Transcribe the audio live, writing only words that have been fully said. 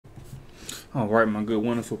Alright, my good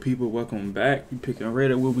wonderful people, welcome back. We picking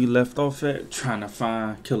right up where we left off at, trying to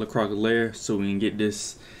find Killer Croc's lair so we can get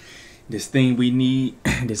this thing we need,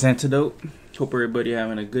 this antidote. Hope everybody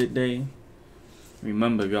having a good day.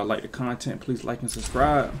 Remember, if y'all like the content, please like and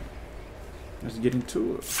subscribe. Let's get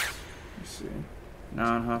into it. Let's see.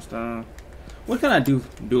 Non-hostile. What can I do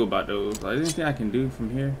about those? Like, anything I can do from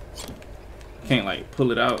here? Can't like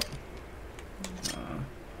pull it out.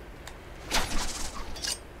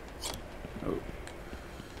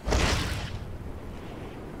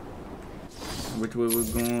 Which way we're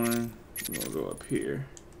going? We're gonna go up here.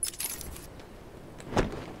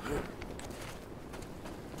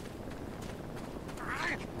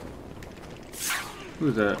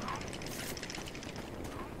 Who's that?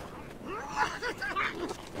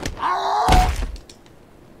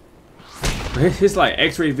 His like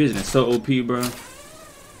X-ray vision is so OP, bro.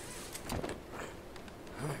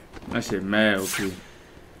 That shit mad OP.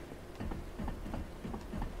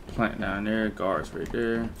 Plant down there, guards right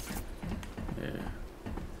there. Yeah,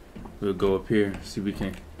 we'll go up here, see if we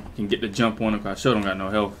can get the jump on him. I sure don't got no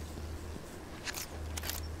health.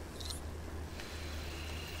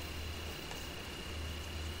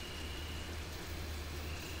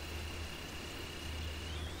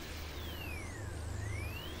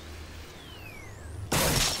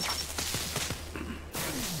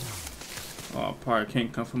 Oh, I probably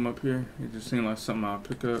can't come from up here. It just seemed like something I'll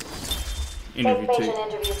pick up. Patient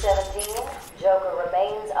interview 17. Joker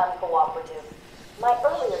remains uncooperative. My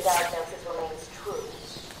earlier diagnosis remains true.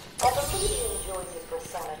 I believe he enjoys his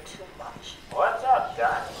persona too much. What's up,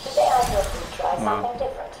 Doc? Today I thought we'd try something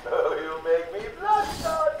different. Oh, you make me blush,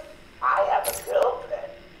 Doc. I have a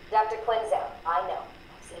girlfriend. Dr. Quinn's out. I know.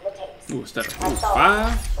 I've seen the tapes. Ooh, instead of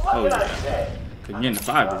 5? What Oh can I yeah. say? Cause getting the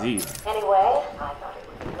 5 is easy. Anyway, I thought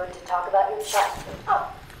it would be good to talk about your childhood.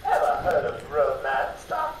 Oh, ever heard of romance,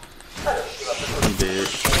 Doc? I'm dead.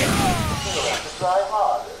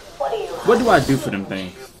 What do I do for them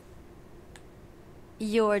things?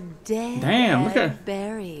 You're dead. Damn, look at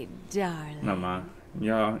buried, darling. Never mind.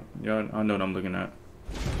 Y'all, I know what I'm looking at.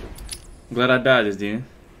 I'm glad I died this then.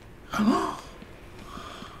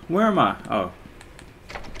 Where am I? Oh.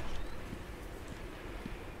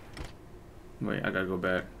 Wait, I gotta go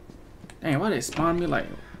back. Dang, why did it spawn me like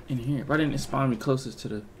in here? Why didn't it spawn me closest to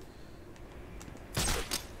the...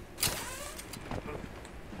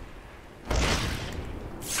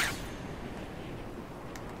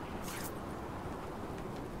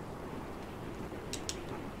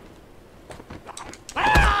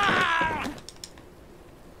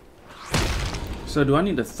 So do I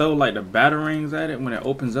need to throw like the batarangs at it when it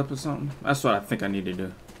opens up or something? That's what I think I need to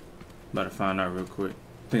do. About to find out real quick.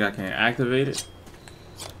 Think I can activate it?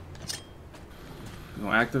 You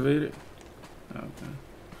gonna activate it? Okay.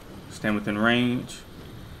 Stand within range.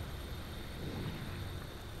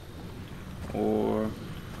 Or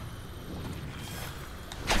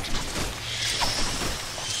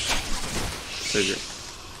figure.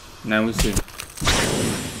 Now we see.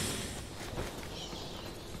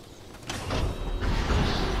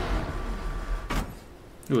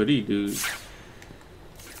 Who are these dudes?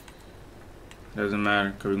 Doesn't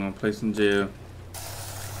matter, because we're going to place in jail.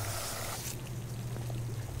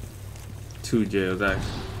 2 jails, actually.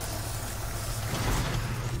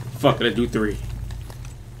 Fuck it, let's do 3.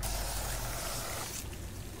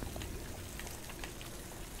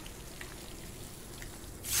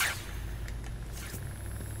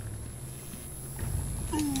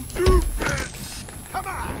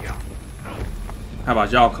 How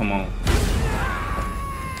about y'all come on?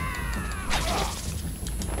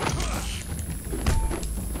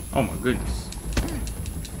 Oh my goodness.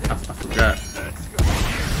 I forgot.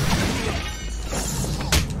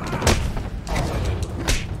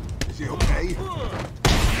 Is he okay?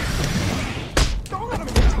 Don't let him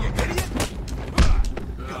hit you, idiot!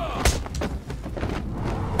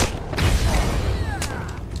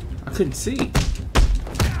 I couldn't see.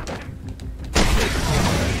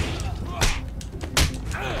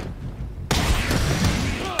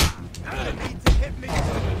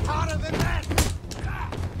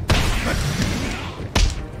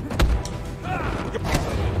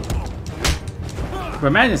 But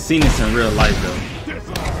imagine seeing this in real life though.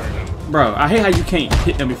 Bro, I hate how you can't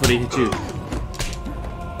hit them before they hit you.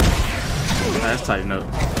 That's tighten up.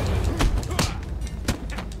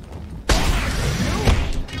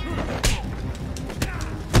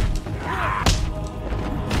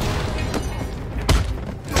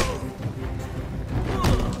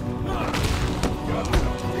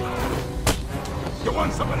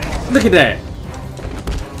 Look at that.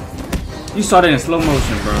 You saw that in slow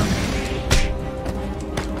motion, bro.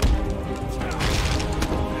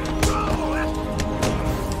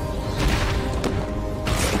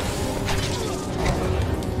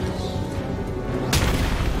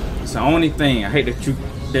 only thing. I hate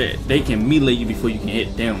that they can melee you before you can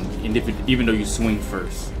hit them, and even though you swing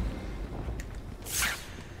first.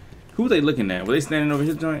 Who they looking at? Were they standing over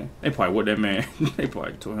his joint? They probably what that man. They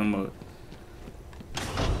probably tore him up.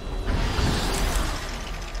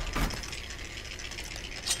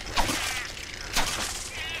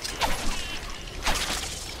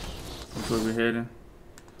 That's where we're heading.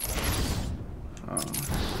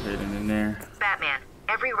 Heading in there. Batman,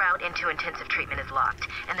 every route into intensive treatment is locked,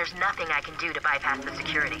 and there's nothing I can do to bypass the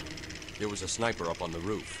security. There was a sniper up on the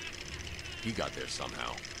roof. He got there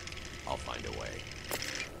somehow. I'll find a way.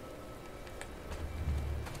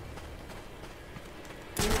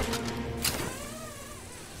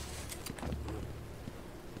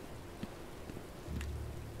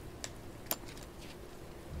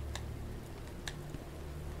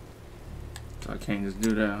 So I can't just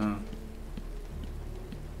do that, huh?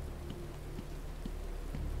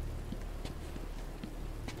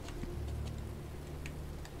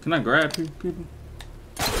 Can I grab people?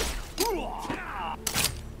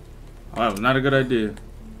 Oh, that was not a good idea.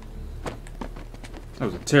 That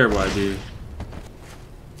was a terrible idea.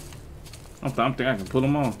 I don't think I can pull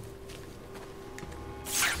them off.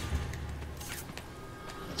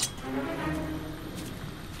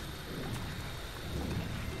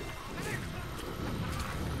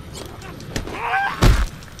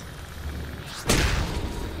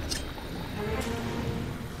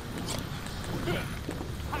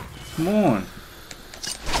 Come on.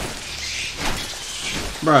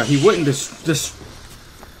 Bruh, he wouldn't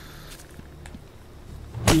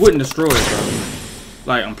he wouldn't destroy it,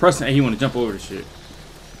 bro. Like, I'm pressing A, he want to jump over the shit.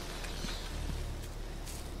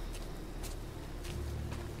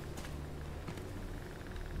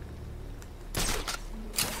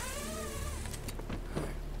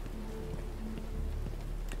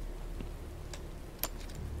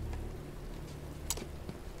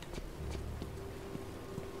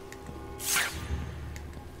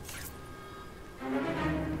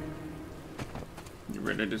 Get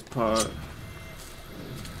rid of this pod.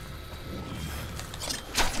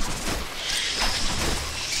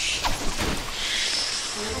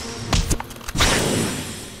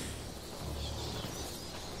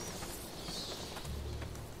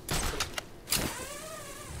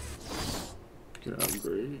 Get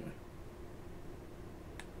upgrade.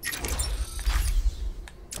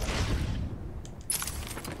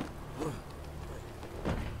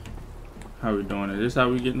 How we doing it? This how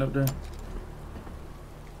we getting up there?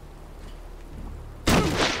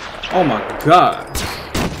 Oh my god.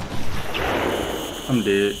 I'm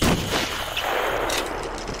dead.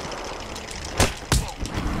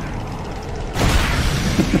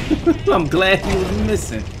 I'm glad he was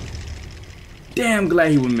missing. Damn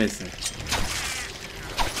glad he was missing.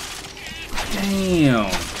 Damn.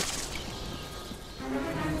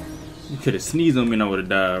 You could have sneezed on me and I would have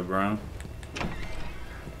died, bro.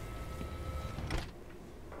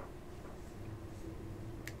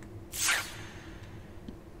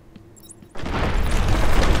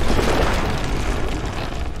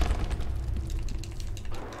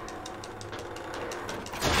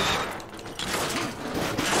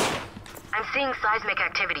 I'm seeing seismic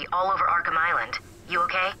activity all over Arkham Island. You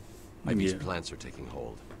okay? Ivy's plants are taking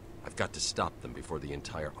hold. I've got to stop them before the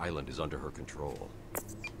entire island is under her control.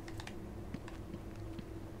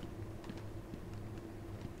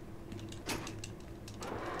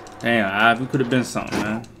 Damn, Ivy could have been something,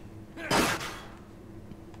 man.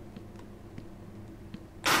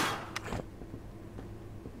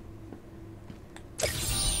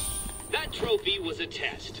 That trophy was a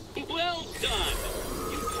test. Well done.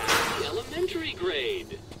 You passed the elementary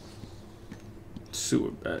grade.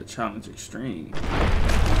 Sewer bad challenge extreme.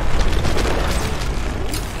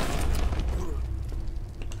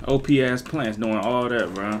 OP ass plants doing all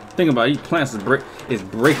that, bro. Think about it, these plants is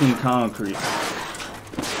breaking concrete.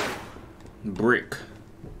 Brick.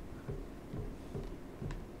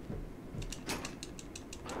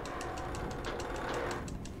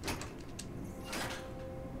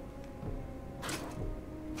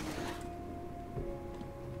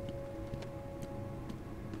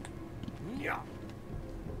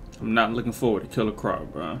 I'm not looking forward to Killer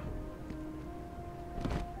Croc, bro.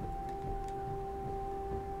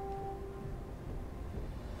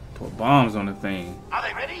 Put bombs on the thing. Are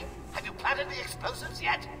they ready? Have you planted the explosives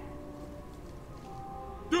yet?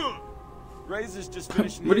 Razor's just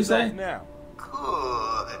finishing What'd he say? now.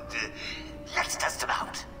 Good. Let's test them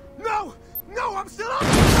out. No! No, I'm still up!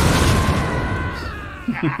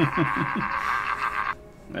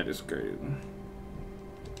 That is crazy.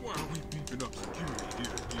 Why are we beefing up security here?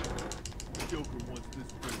 Joker wants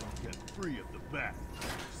this building kept free of the bat.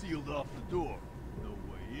 Sealed off the door. No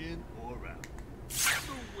way in or out.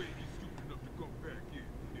 No way he's stupid enough to come back in.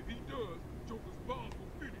 If he does, Joker's bombs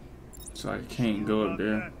will finish. So I can't go up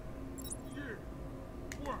there. Yeah.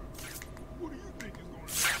 Why? What do you think is gonna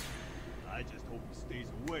happen? I just hope he stays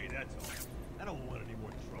away, that's all. I don't want any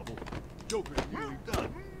more trouble. Joker's nearly done.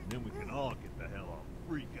 And then we can all get the hell off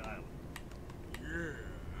Freak Island. Yeah,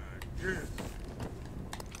 I guess.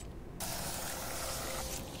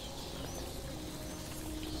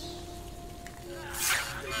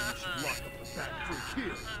 Maybe we should lock up the fat freak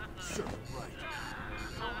here. Serve him right.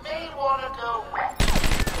 You may want to go west.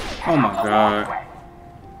 Oh my god.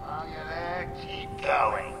 While you're there, keep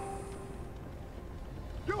going.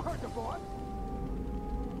 You heard the boy.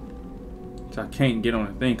 So I can't get on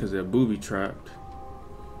the thing because they're booby trapped.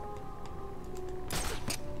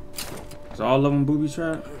 Is all of them booby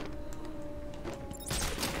trapped?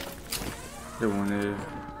 There one is.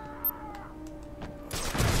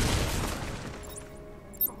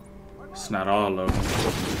 It's not all of them.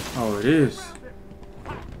 Oh, it is.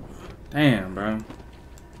 Damn, bro.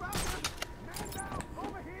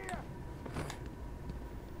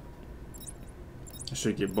 I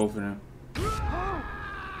should get both of them.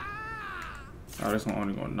 Oh, this one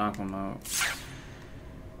only gonna knock them out.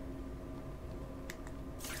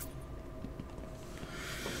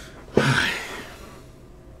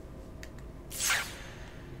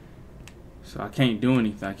 So I can't do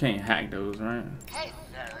anything. I can't hack those, right? Hey,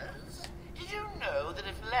 fellas. Did you know that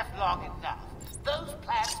if left long enough, those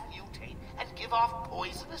plants mutate and give off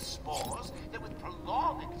poisonous spores that with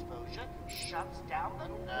prolonged exposure shuts down the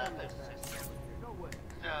nervous system?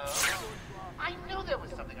 No. I knew there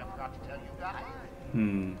was something I forgot to tell you guys.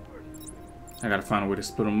 I gotta find a way to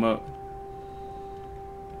split them up.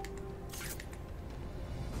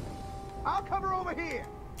 I'll cover over here.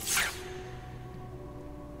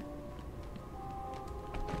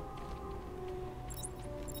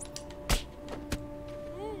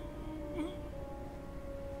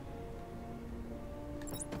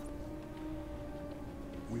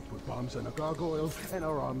 We put bombs on the gargoyles and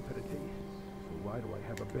our armed to the teeth. So why do I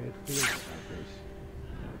have a bad feeling about this?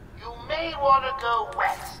 You may want to go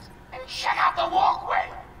west and check out the walkway.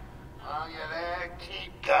 While you're there,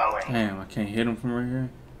 keep going. Damn, I can't hit him from right here.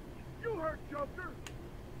 You heard Joker.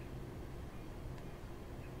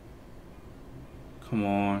 Come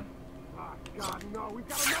on. Oh, God, no. We've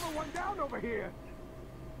got another one down over here.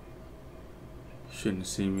 Shouldn't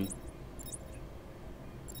see me.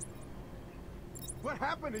 What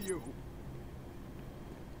happened to you?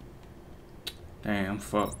 Damn, I'm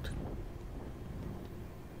fucked.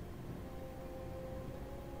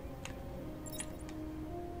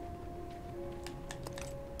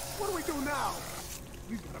 What do we do now?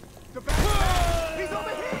 We gotta... The BatMan! He's over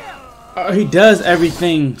here! He does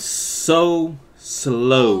everything so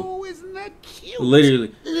slow. Oh, isn't that cute?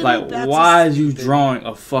 Literally. Like, why is you drawing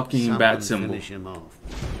a fucking bat symbol? Finish him off.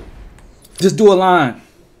 Just do a line.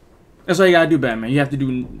 That's all you gotta do, BatMan. You have to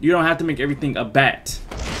do. You don't have to make everything a bat.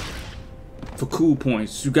 For cool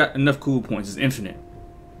points, you got enough cool points. It's infinite.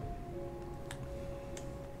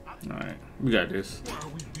 All right, we got this. Why are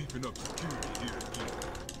we beefing up security here again?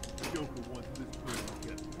 Joker wants this place to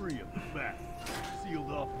get free of the bat.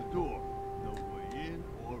 Sealed off the door. No way in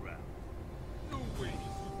or out. No way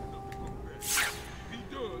he's stupid enough to come back. If he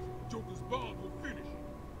does, Joker's bombs will finish.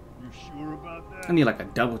 You sure about that? I need like a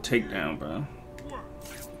double takedown, bro. Why?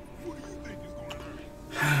 What do you think is gonna happen?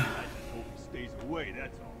 I just hope he stays away,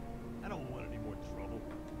 that's all. I don't want any more trouble.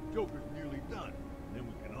 Joker's nearly done. And then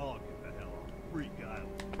we can all get the hell off Freak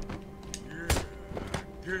Island. Yeah,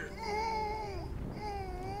 I guess.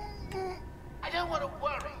 I don't want to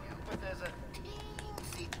worry you, but there's a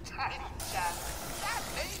teensy tiny chance that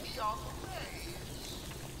may be on the way.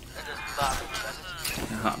 That doesn't bother me, does it?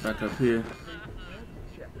 Hop back up here.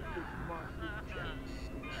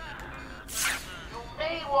 You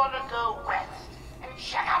may want to go west and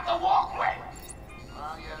check out the walkway.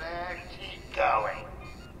 While you're there, keep going.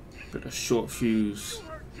 Bit of short fuse.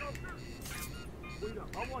 Wait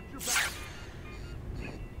up, I'll watch your back.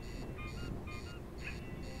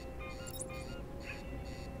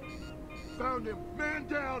 Found him. Man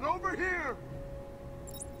down, over here.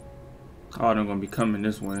 Oh, they're gonna be coming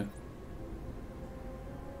this way.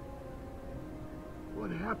 What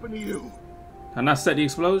happened to you? Did I not set the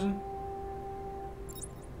explosion?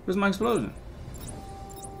 Where's my explosion?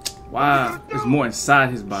 Wow, there's more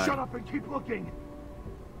inside his body. Shut up and keep looking.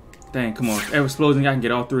 Dang, come on. Every explosion, I can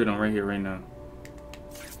get all three of them right here, right now.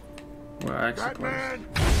 Well, actually, BatMan.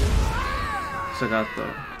 check out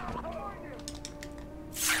the.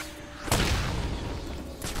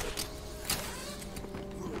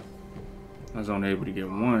 I was only able to get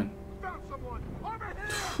one. Found someone. Over here.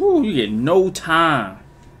 Whew, you get no time.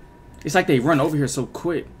 It's like they run over here so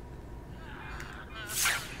quick.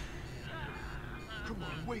 Come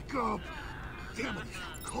on, wake up. Damn it,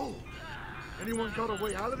 it's cold. Anyone got a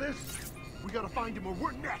way out of this? We gotta find him or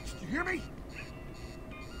we're next. You hear me?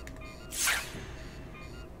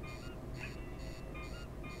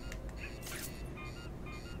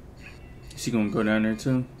 She gonna go down there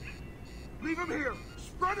too? Leave him here.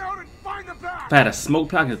 Spread out and find the back. If I had a smoke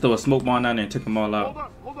pack, I could throw a smoke bomb down there and take them all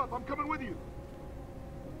out. Hold up, I'm coming with you.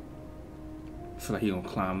 I feel like he gonna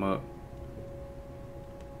climb up.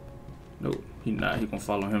 Nope, he not. He gonna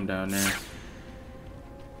follow him down there.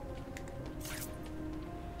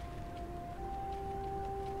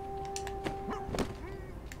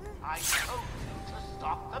 I told you to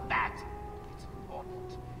stop the bat. It's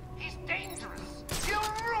important. He's dangerous. He'll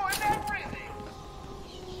ruin everything.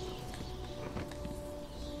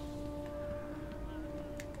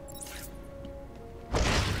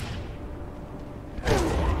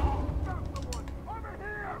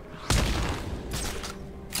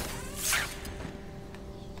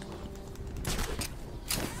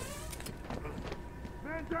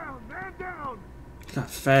 Man down. Look how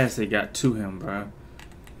fast they got to him, bro.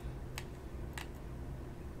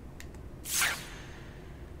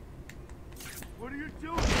 What are you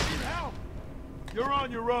doing? You need help. You're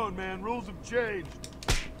on your own, man. Rules have changed.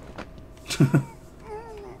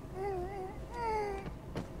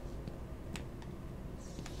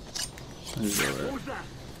 What was that?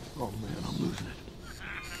 Oh man, I'm losing it.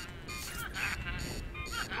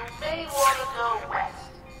 You may want to go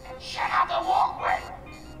west and check out the walkway.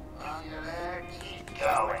 While you're there, keep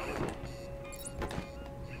going.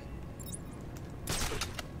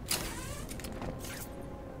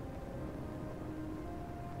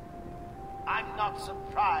 I'm not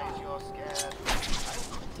surprised you're scared.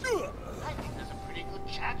 I think there's a pretty good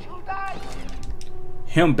chance you'll die.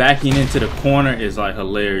 Him backing into the corner is like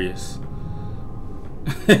hilarious.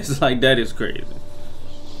 It's like, that is crazy.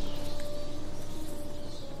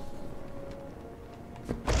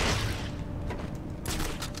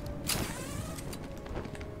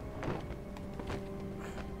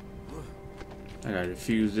 I gotta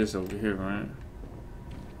defuse this over here, right?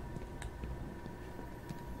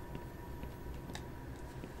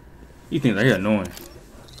 You think they're annoying?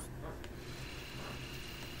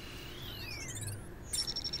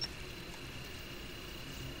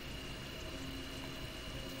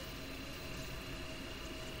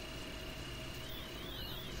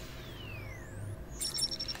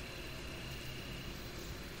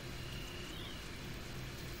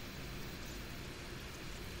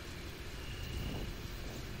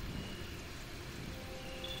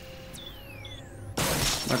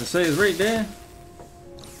 About to say, it's right there.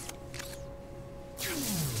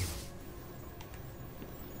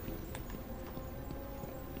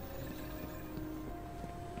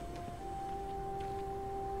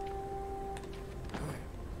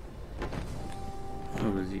 Oh,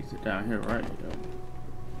 was easy down here, right?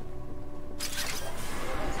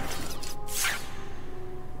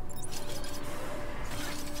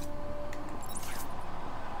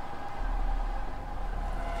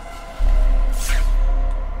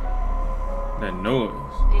 That noise.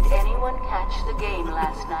 Did anyone catch the game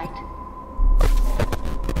last night?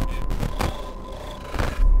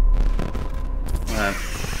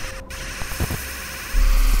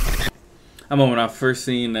 I remember when I first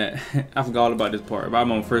seen that. I forgot all about this part, but I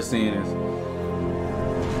remember first seeing this.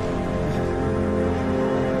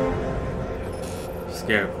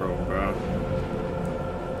 Scarecrow, bro.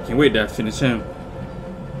 Can't wait to finish him.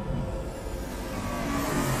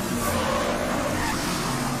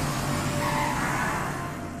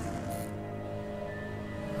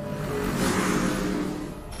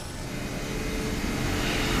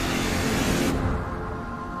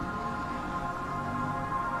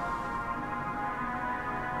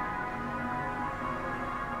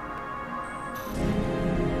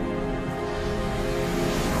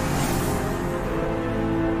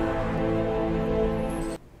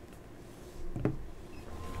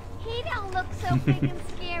 So big and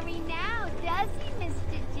scary now, does he,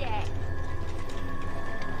 Mr. J?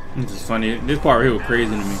 This is funny. This part right here was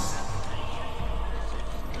crazy to me.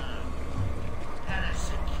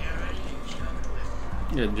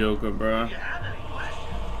 Yeah, Joker, bro.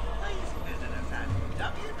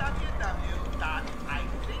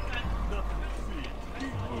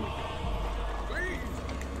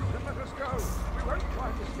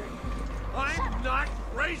 I'm not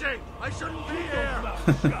crazy! I shouldn't be here!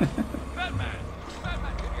 Batman!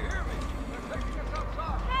 Batman, can you hear me? They're taking us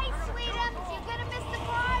outside. Hey, sweetums, you're gonna miss the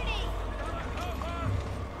party!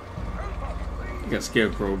 You got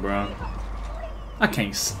Scarecrow, bro. I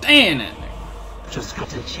can't stand that nigga. Just got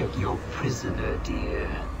to check your prisoner, dear.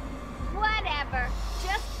 Whatever.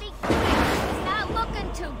 Just be quick. He's not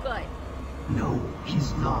looking too good. No,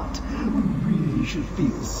 he's not. We really should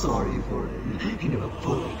feel sorry for him. He never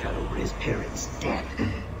fully got over his parents' death.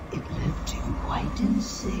 It left him quite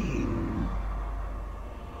insane.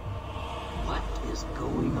 What is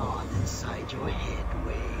going on inside your head,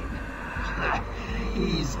 Wayne?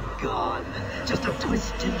 He's gone. Just a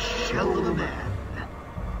twisted shell of a man.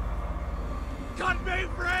 Cut me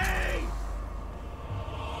free!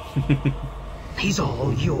 He's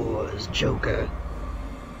all yours, Joker.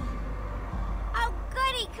 Oh,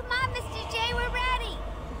 goody. Come on, Mr. J. We're ready.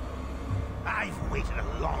 I've waited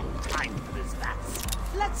a long time for this, Bats.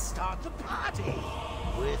 Let's start the party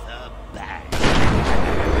with a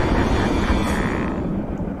bang.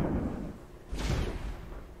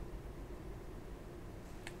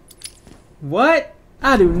 What?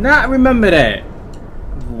 I do not remember that.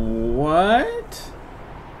 What?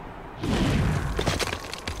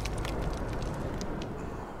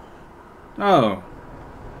 Oh.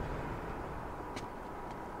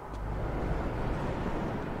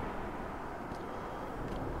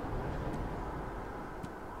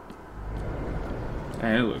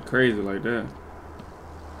 Dang, it look crazy like that.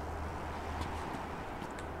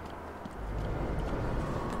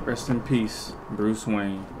 Rest in peace, Bruce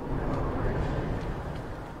Wayne.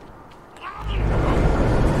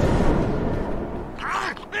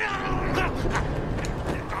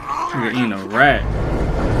 You're eating a rat.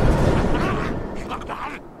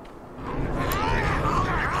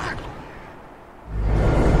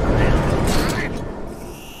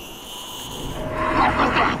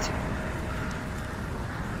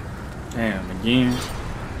 Damn, again.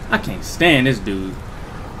 I can't stand this dude.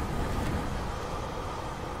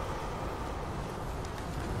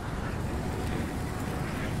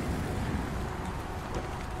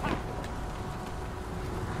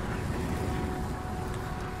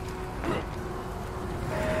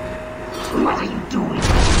 What are you doing?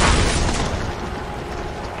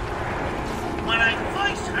 When I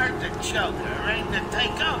first heard the Joker aimed to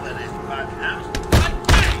take over this bug house,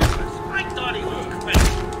 I thought he was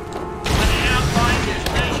crazy. When he outlined his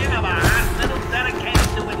vision of a hospital dedicated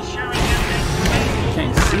to ensuring everything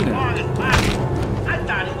Can't see that. long as possible, I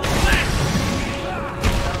thought he was back.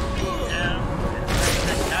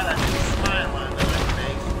 The color smile on his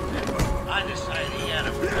face. I decided he had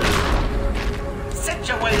a plan.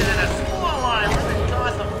 Situated in a small island in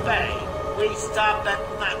Gotham Bay, we stopped at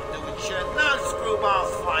nothing to ensure no screwball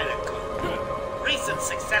fighter could. Recent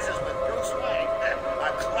successes with Bruce Wayne,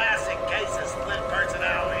 a classic case of split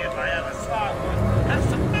personality if I ever saw one, have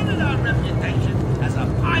cemented our reputation as a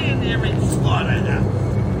pioneering slaughterhouse.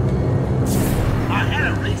 Our head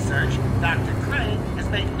of research, Dr. Crane, has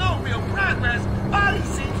made no real progress, but he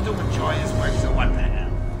seems to enjoy his work, so what the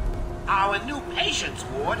hell. Our new patients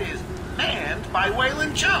ward is manned by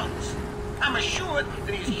Waylon Jones. I'm assured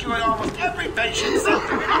that he's cured almost every patient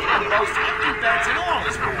symptom and most empty beds in all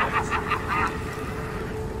his wards.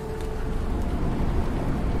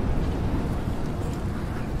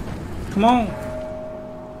 Come on.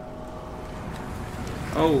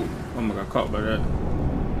 Oh my god, caught by that.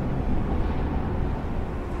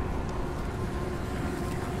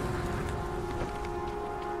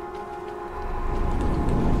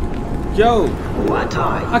 Yo, What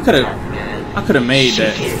are you, I could Batman? have made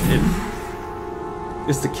that. Chicken.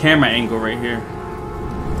 It's the camera angle right here.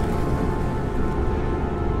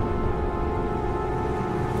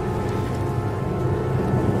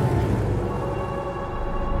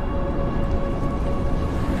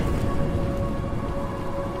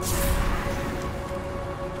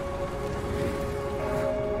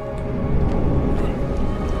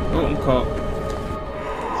 Oh, I'm caught.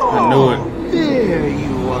 I knew it. There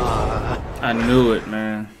you are. I knew it,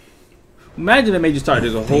 man. Imagine they made you start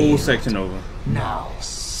this a whole section over. Now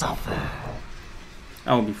suffer.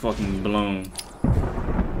 I would be fucking blown.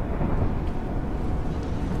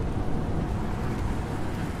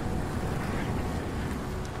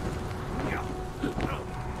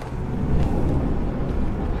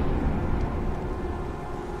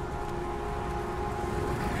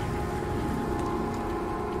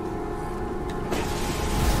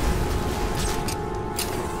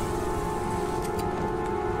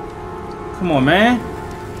 Come on, man.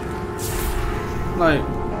 Like,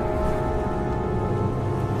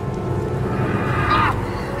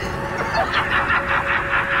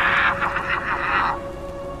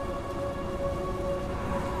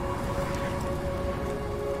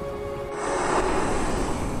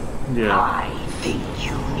 yeah. I think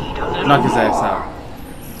you need a little Knock his ass more. out.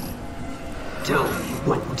 Tell me,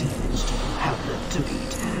 what demons do you have left to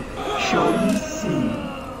beat. Shall we see?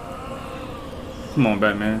 Come on,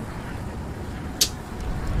 Batman.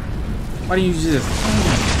 Why do you just...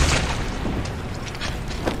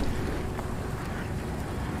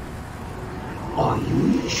 Are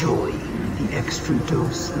you enjoying the extra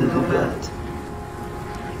dose, little bat?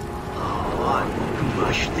 Oh, I won't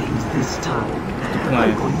rush things this time.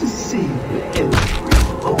 I'm going to savor every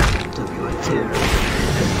moment of your terror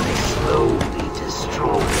as I slowly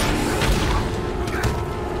destroy you.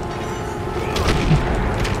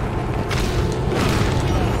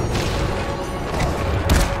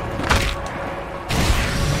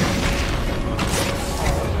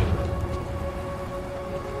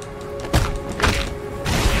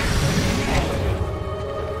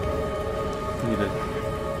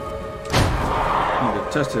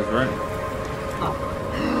 Touch this, right?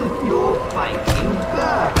 You're fighting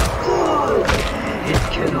back. Good. It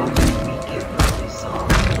can only weaken the resolve.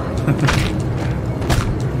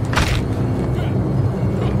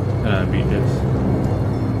 Gotta beat this.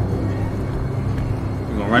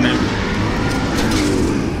 You gonna run it?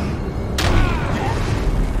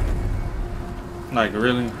 Like,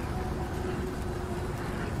 really?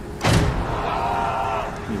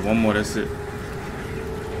 Need one more, that's it.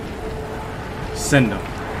 Send them.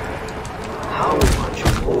 How much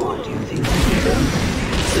more do you think you can do?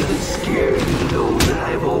 Does it scare you to know that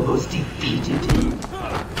I've almost defeated him?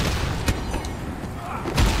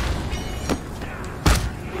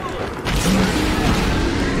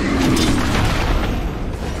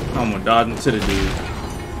 I'm gonna dodge into the dude.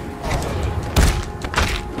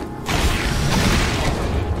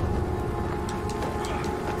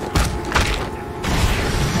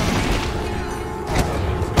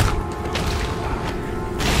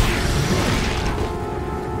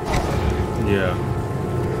 Yeah.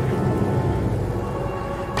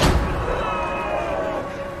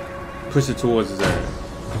 Push it towards his ass.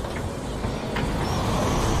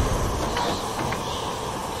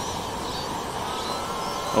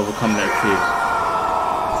 Overcome that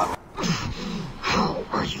How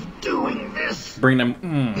are you doing this? fear. Bring them,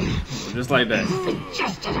 just like that. You've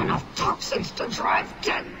ingested enough toxins to drive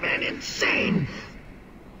 10 men insane.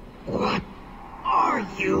 What are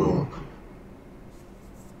you?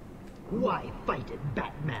 Why fight it,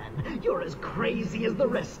 Batman? You're as crazy as the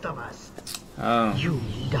rest of us. You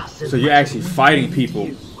need us. So you're actually fighting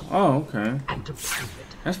people. Oh, okay. And to prove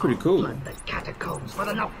it, that's pretty cool. flood the catacombs with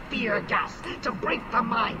enough fear gas to break the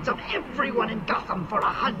minds of everyone in Gotham for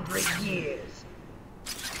 100 years.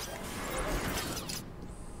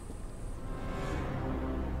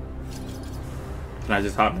 Can I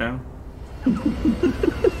just hop down?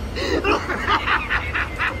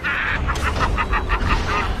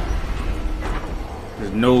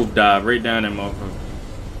 Just no dive right down that motherfucker.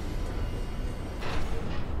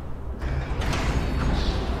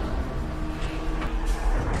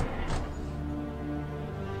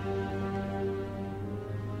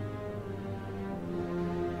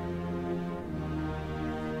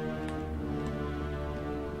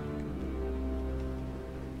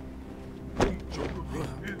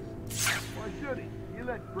 You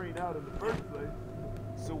let Crane out in the first place.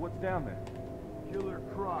 So what's down there? Killer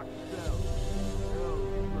CROC cell.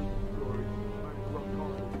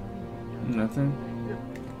 Nothing.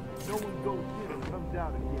 No one goes in and comes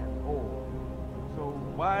out again whole. So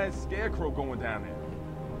why is Scarecrow going down there?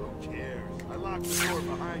 Who cares? I locked the door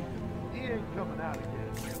behind him. He ain't coming out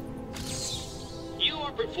again. You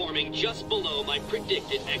are performing just below my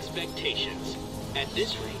predicted expectations. At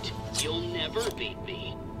this rate, you'll never beat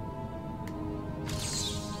me.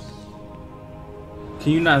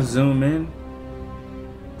 Can you not zoom in?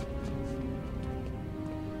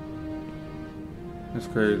 That's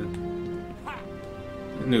crazy.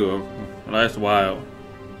 Nigga, that's wild.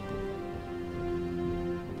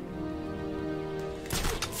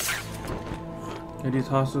 Where these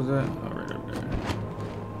hostels at? Oh, right up there.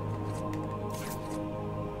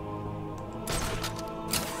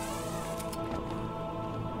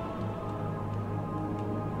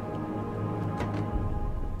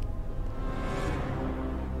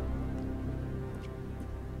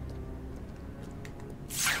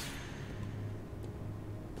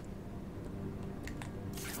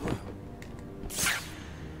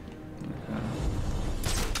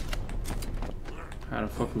 How the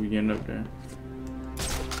fuck are we getting up there?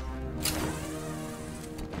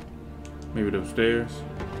 Maybe those stairs?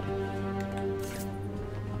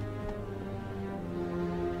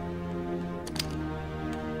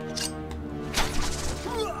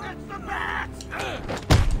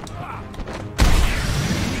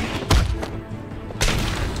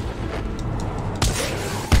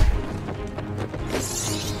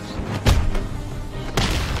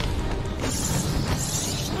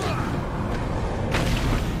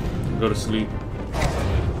 sleep.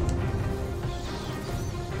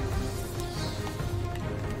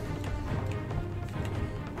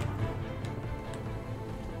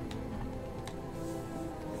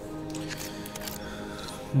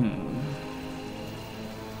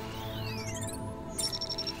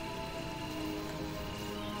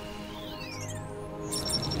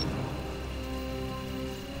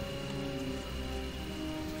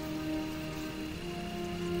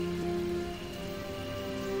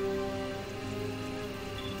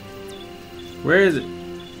 Where is it?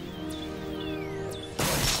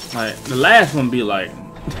 Like the last one be like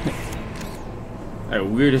like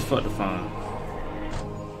weird as fuck to find.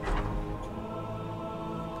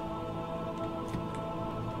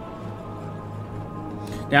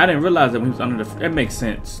 Yeah, I didn't realize that when he was under the. That makes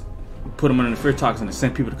sense. Put him under the fear toxin and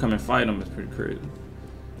send people to come and fight him is pretty crazy.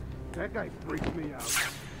 That guy freaks me out.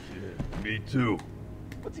 Yeah, me too.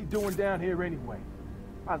 What's he doing down here anyway?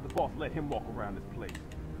 How's the boss let him walk around this place?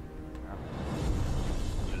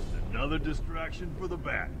 Just another distraction for the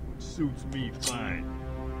Bat, which suits me fine.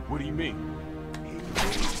 What do you mean?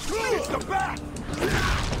 It's the Bat!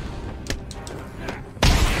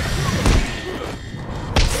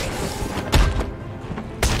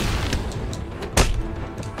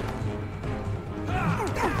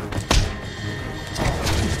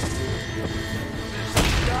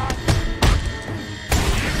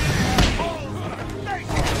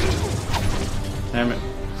 Damn it.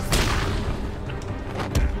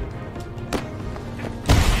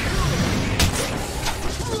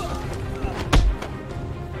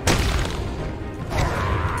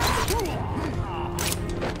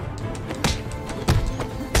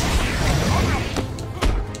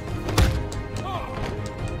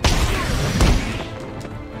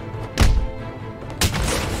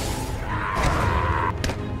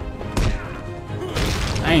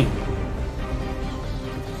 Dang.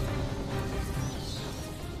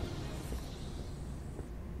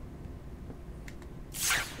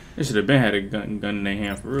 They should have been had a gun in their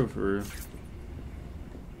hand for real, for real.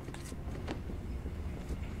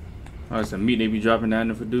 Oh, it's a meat they be dropping down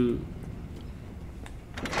there for dude.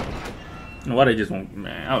 Why they just won't,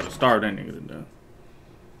 man, I would have starved that nigga to death.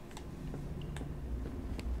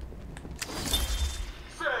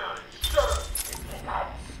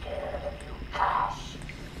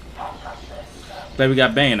 Glad we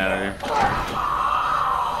got Bane out of there.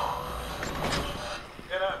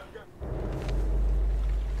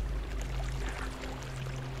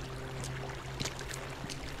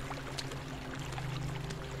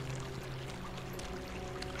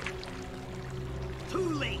 Too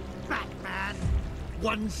late, Batman.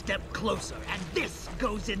 One step closer, and this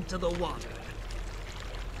goes into the water.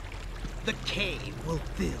 The cave will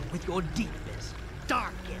fill with your deepest,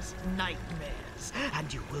 darkest nightmares,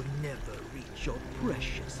 and you will never reach your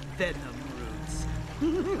precious venom roots.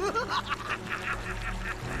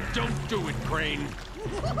 Don't do it, Crane.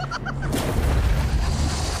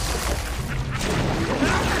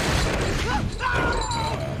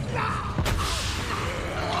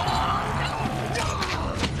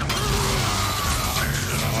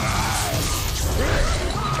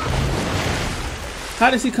 How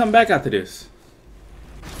does he come back after this?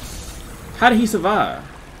 How did he survive?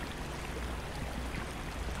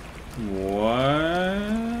 What?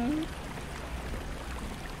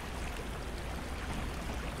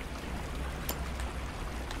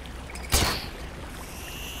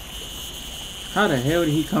 How the hell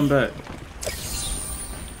did he come back?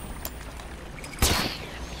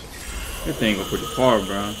 That thing go pretty far,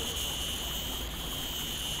 bro.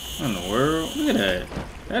 What in the world? Look at that.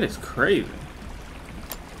 That is crazy.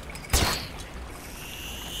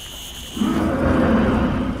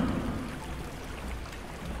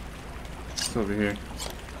 It's over here.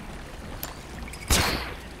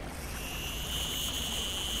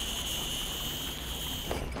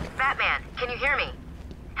 Batman, can you hear me?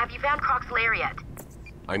 Have you found CROC's lair yet?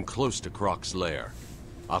 I'm close to CROC's lair.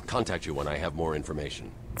 I'll contact you when I have more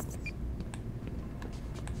information.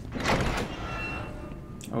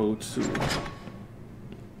 Oh, two.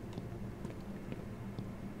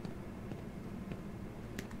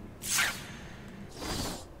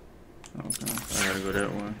 Okay, I gotta go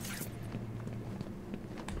that way.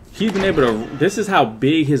 He's been able to. This is how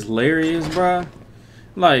big his lair is, bruh.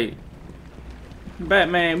 Like,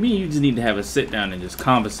 Batman, me and you just need to have a sit down and just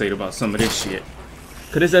conversate about some of this shit.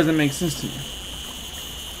 Cause this doesn't make sense to me.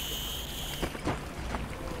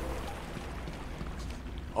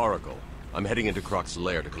 Oracle, I'm heading into CROC's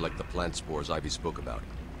lair to collect the plant spores Ivy spoke about.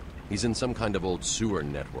 He's in some kind of old sewer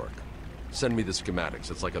network. Send me the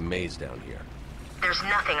schematics. It's like a maze down here. There's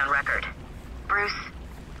nothing on record. Bruce,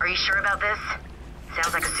 are you sure about this?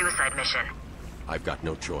 Sounds like a suicide mission. I've got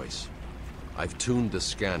no choice. I've tuned the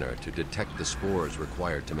scanner to detect the spores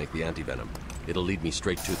required to make the antivenom. It'll lead me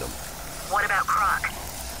straight to them. What about CROC?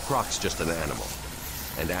 CROC's just an animal.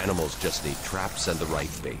 And animals just need traps and the right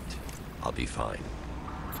bait. I'll be fine.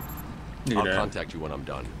 I'll contact you when I'm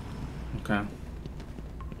done. Okay.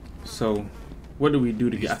 So, what do we do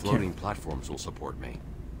to These get floating platforms will support me,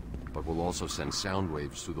 but will also send sound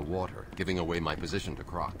waves through the water, giving away my position to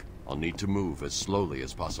CROC. I'll need to move as slowly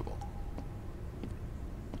as possible.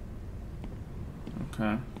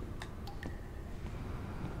 Okay.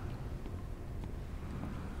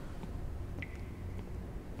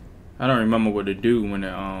 I don't remember what to do when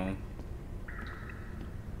it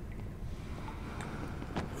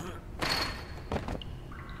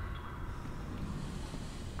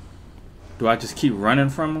do I just keep running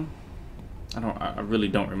from him? I really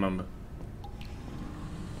don't remember.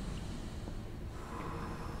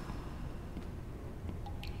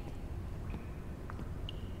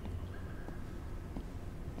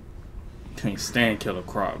 Can't stand Killer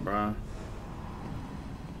Croc, bro.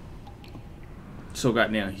 So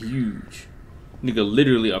goddamn huge. Nigga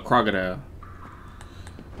literally a crocodile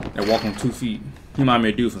that walk on 2 feet. He remind me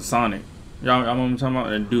of a dude from Sonic. Y'all remember what I'm talking about?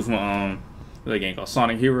 That dude from that game called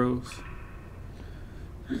Sonic Heroes.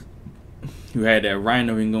 Who had that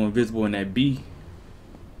rhino and go invisible in that bee.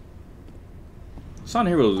 Sonic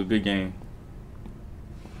Heroes is a good game.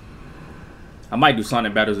 I might do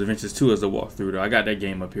Sonic Battles Adventures 2 as a walkthrough though. I got that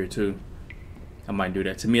game up here too. I might do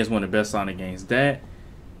that. To me, it's one of the best Sonic games. That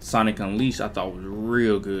Sonic Unleashed I thought was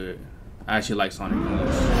real good. I actually like Sonic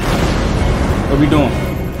Unleashed. What we doing?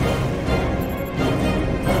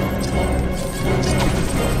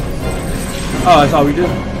 Oh, that's all we do?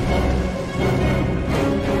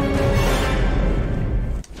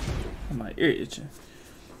 My ear itching.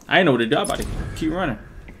 I ain't know what to do. I'm about to keep running.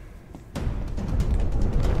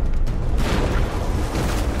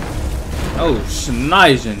 Oh,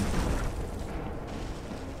 schneisen.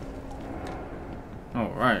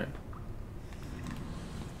 Alright.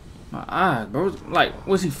 My eyes, bro. Like,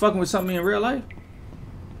 was he fucking with something in real life?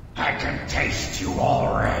 I can taste you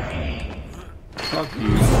already. Fuck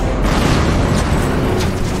you.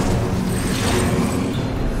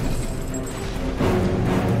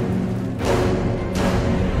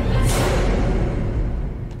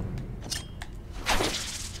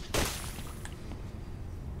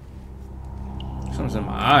 Something's in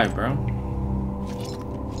my eye, bro.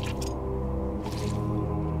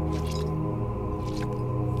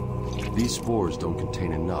 These spores don't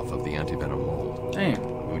contain enough of the antivenom mold. Damn.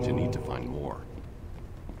 I'm going to need to find more.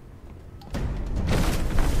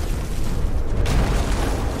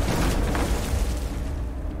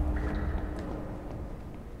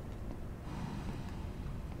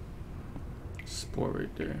 Spore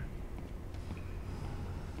right there.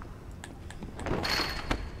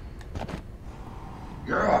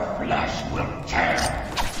 Your flesh will tear.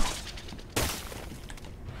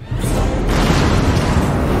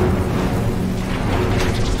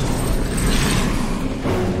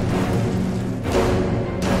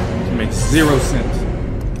 Makes 0 sense.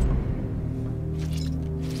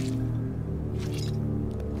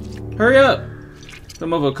 Hurry up! Some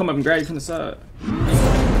motherfucker come up and grab you from the side.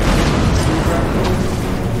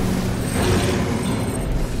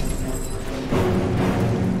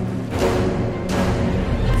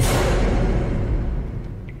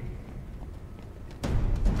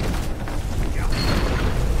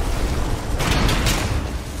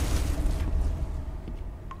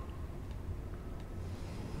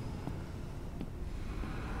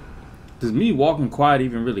 Does me walking quiet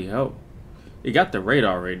even really help? It got the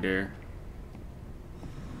radar right there.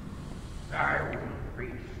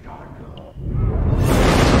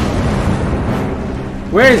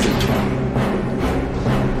 Where is it?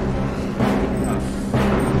 Oh.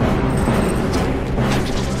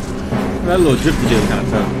 That little drifty dip kind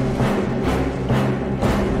of tough.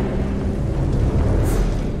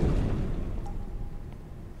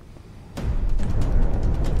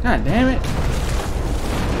 God damn it.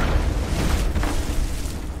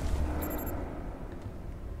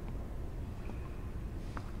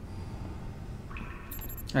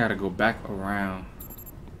 I gotta go back around.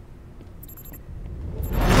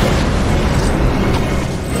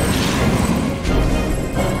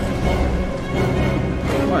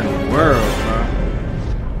 What in the world, bro?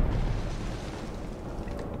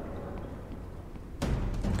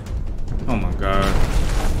 Oh my god.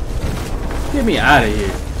 Get me out of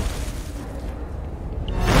here.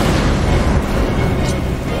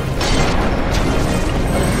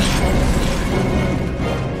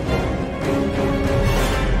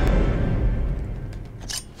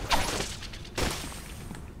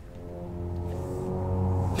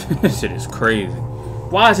 This shit is crazy.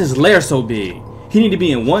 Why is his lair so big? He need to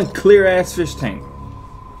be in one clear ass fish tank.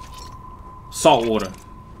 Salt water.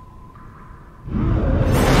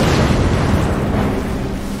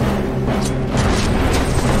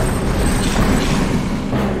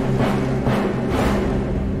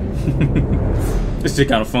 This shit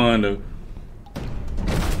kind of fun though.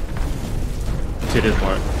 To this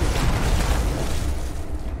part.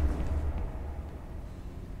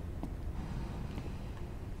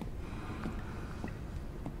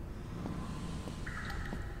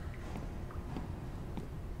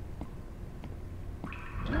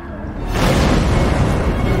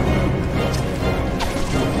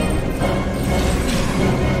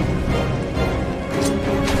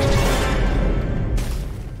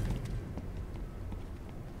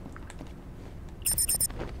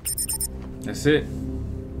 That's it.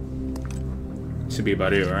 Should be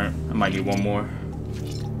about it, right? I might need one more.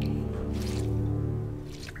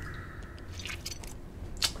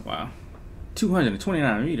 Wow.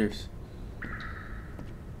 229 meters.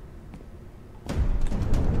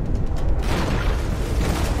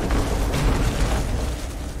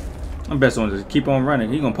 I'm best one to keep on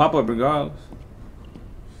running. He gonna pop up regardless.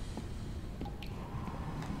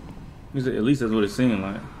 At least that's what it seemed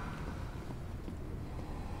like.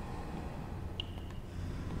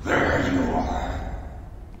 There you are.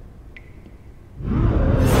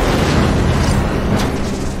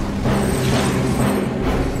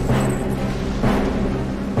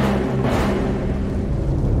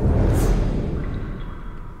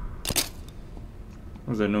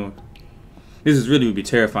 What's that noise? This is really would be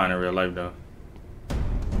terrifying in real life though.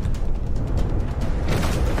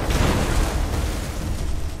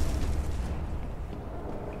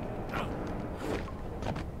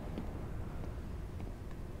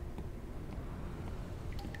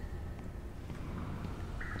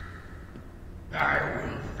 I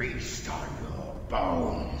will feast on your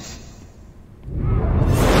bones.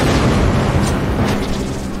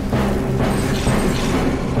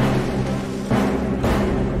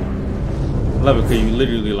 I love it because you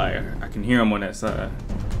literally like, I can hear him on that side.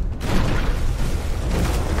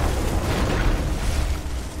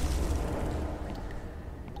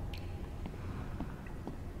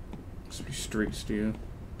 Let's be straight still.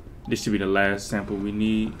 This should be the last sample we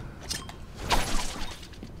need.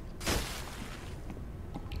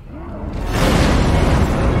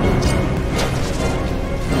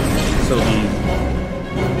 So easy.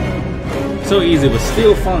 So easy, but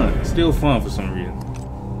still fun. Still fun for some reason.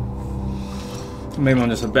 Maybe I'm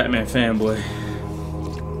just a Batman fanboy.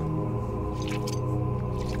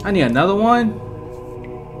 I need another one?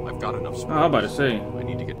 I've got enough spores. Oh, I'm about to say. I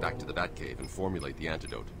need to get back to the Batcave and formulate the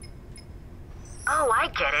antidote. Oh, I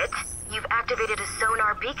get it. You've activated a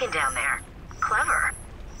sonar beacon down there. Clever.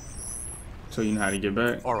 So you know how to get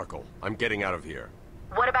back? Oracle, I'm getting out of here.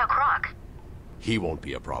 What about CROC? He won't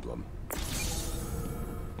be a problem.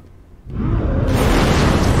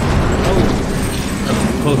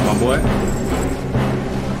 Oh, close, my boy.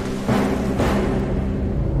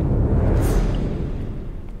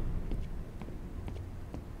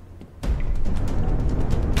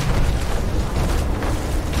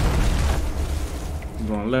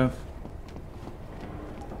 Going left.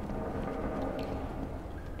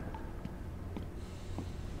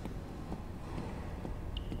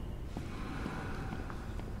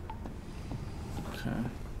 Okay.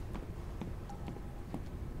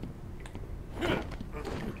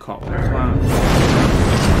 Caught one climb.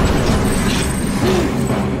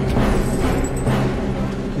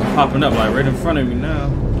 He's popping up like right in front of me now.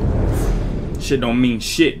 Shit don't mean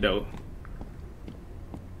shit though.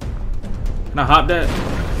 Can I hop that?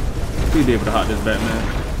 Please be able to hop this Batman.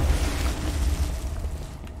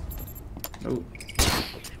 Nope.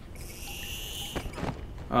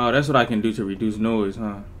 Oh, that's what I can do to reduce noise,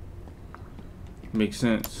 huh? Makes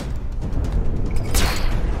sense.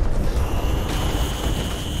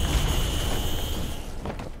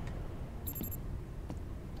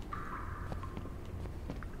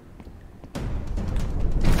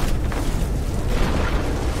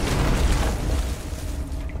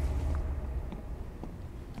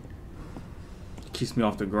 Keeps me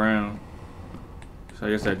off the ground, so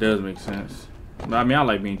I guess that does make sense. But I mean, I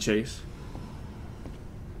like being chased.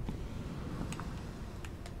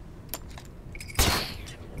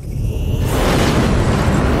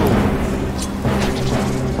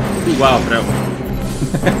 Too wild for that one.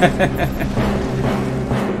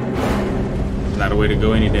 Not a way to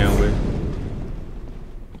go any damn way.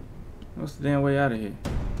 What's the damn way out of here?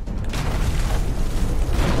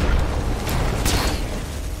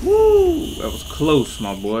 Woo! That was close,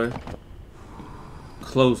 my boy.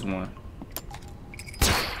 Close one.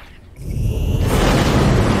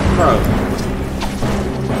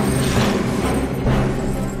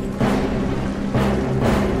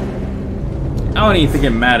 don't even think it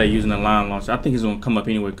matters using a line launcher. I think it's gonna come up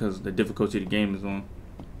anyway because the difficulty the game is on.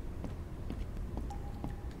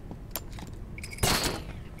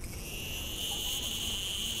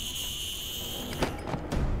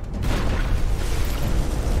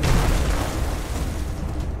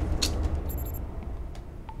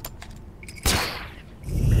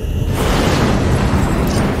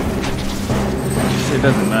 It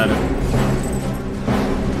doesn't matter.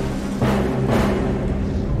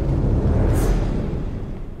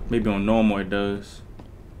 Maybe on normal it does.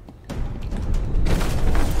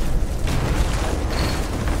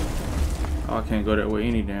 Oh, I can't go that way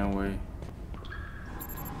any damn way.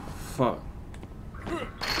 Fuck.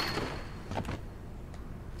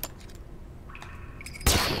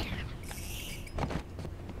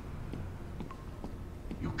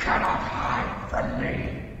 You cannot hide from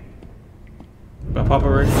me. Got Papa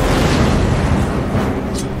ready?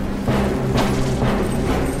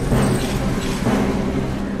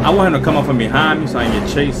 I want him to come up from behind me so I can get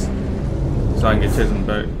chased. So I can get chasing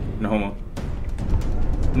back. No homo.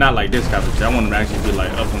 Not like this type of shit. I want him to actually be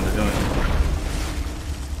like up on the joint.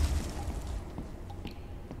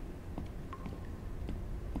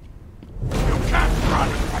 You can't run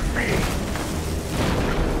from me.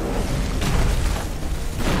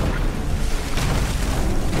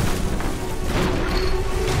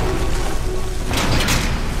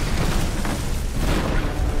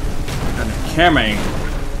 Camera angle.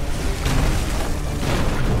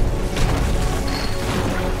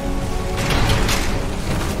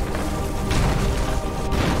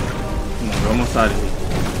 Come on, we're almost out of here.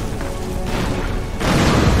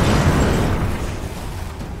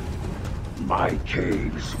 My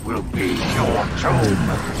caves will be your tomb.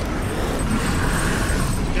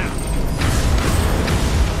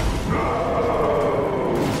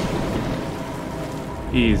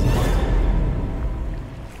 Easy.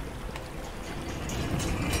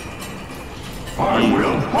 I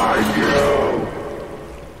will find you.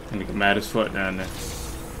 Nigga mad as fuck down there.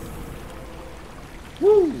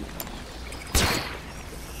 Woo!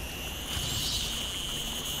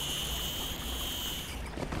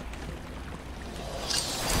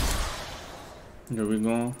 Here we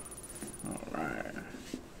go. Alright.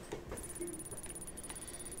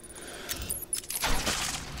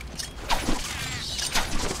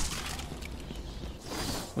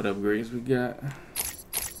 What upgrades we got?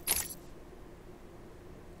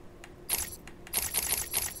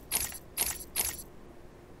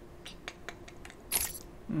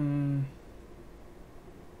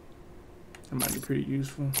 That might be pretty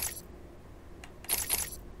useful.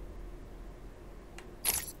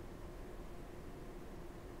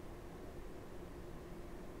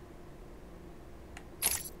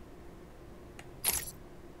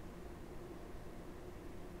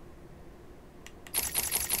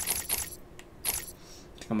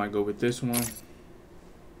 I might go with this one.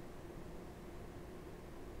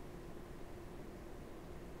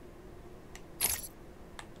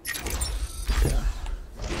 Yeah.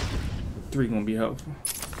 3 gonna be helpful.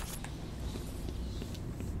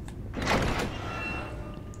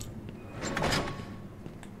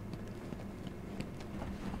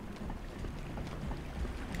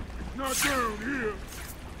 Not down here.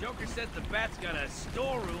 Joker said the bat's got a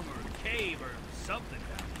storeroom or cave or something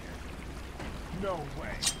down here. No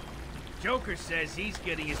way. Joker says he's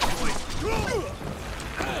getting his toys.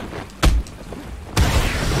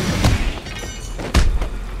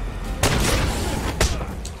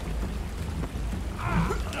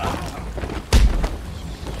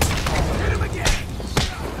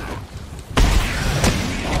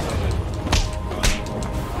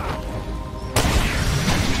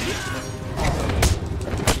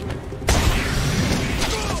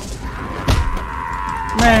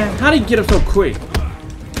 Man, how did he get up so quick?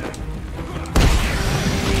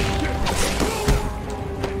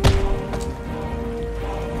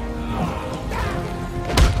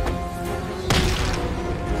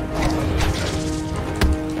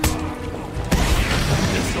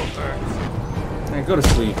 Man, go to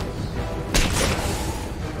sleep.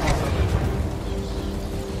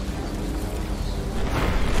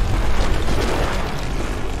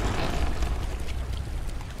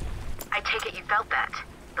 I take it you felt that.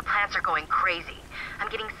 The plants are going crazy. I'm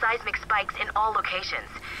getting seismic spikes in all locations.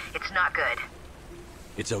 It's not good.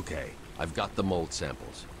 It's okay. I've got the mold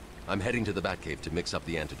samples. I'm heading to the Batcave to mix up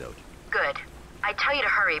the antidote. Good. I tell you to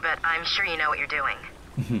hurry, but I'm sure you know what you're doing.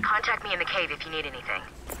 Contact me in the cave if you need anything.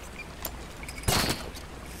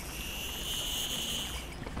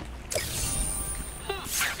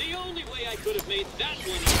 The only way I could have made that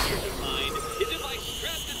one easier to find is if I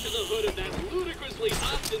strapped it to the hood of that ludicrously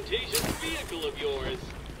ostentatious vehicle of yours.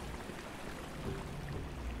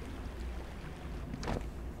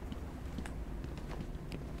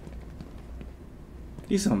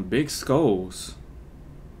 These some big skulls.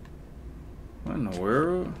 What in the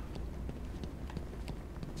world?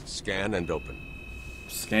 Scan and open.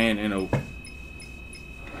 Scan and open.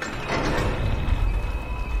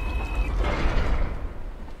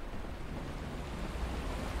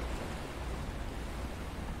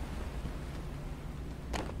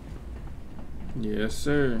 Yes,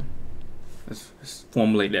 sir. Let's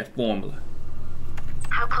formulate that formula.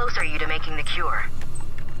 How close are you to making the cure?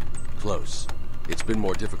 Close. It's been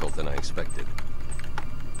more difficult than I expected.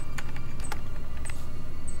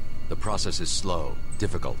 The process is slow,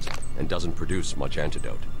 difficult, and doesn't produce much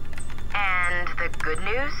antidote. And the good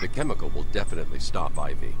news? The chemical will definitely stop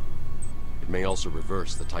Ivy. It may also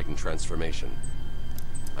reverse the Titan transformation.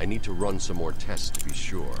 I need to run some more tests to be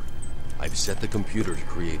sure. I've set the computer to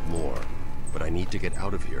create more, but I need to get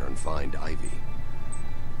out of here and find Ivy.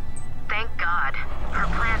 Thank God. Her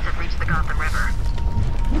plans have reached the Gotham River.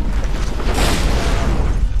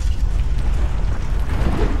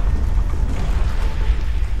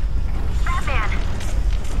 BatMan!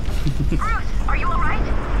 Bruce, are you alright?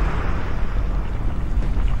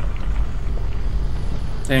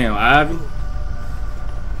 Damn, Ivy.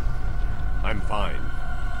 I'm fine.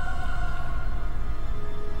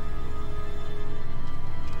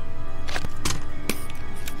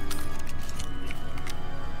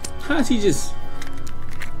 How's he just?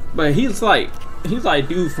 But he's like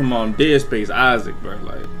dude from Dead Space, Isaac, bro.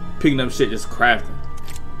 Like picking up shit, just crafting.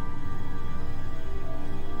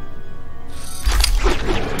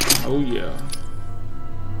 Oh yeah.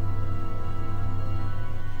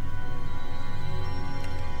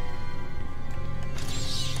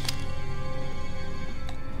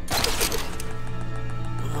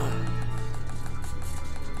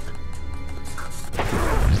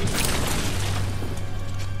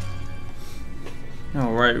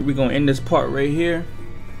 Alright, we're gonna end this part right here.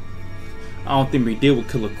 I don't think we deal with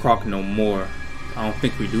Killer Croc no more. I don't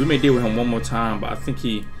think we do. We may deal with him one more time, but I think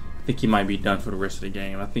he might be done for the rest of the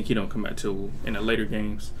game. I think he don't come back till in the later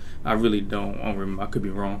games. I really don't. I don't remember. I could be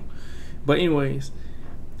wrong. But anyways,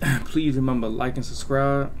 please remember, like and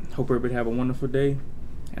subscribe. Hope everybody have a wonderful day,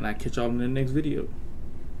 and I'll catch y'all in the next video.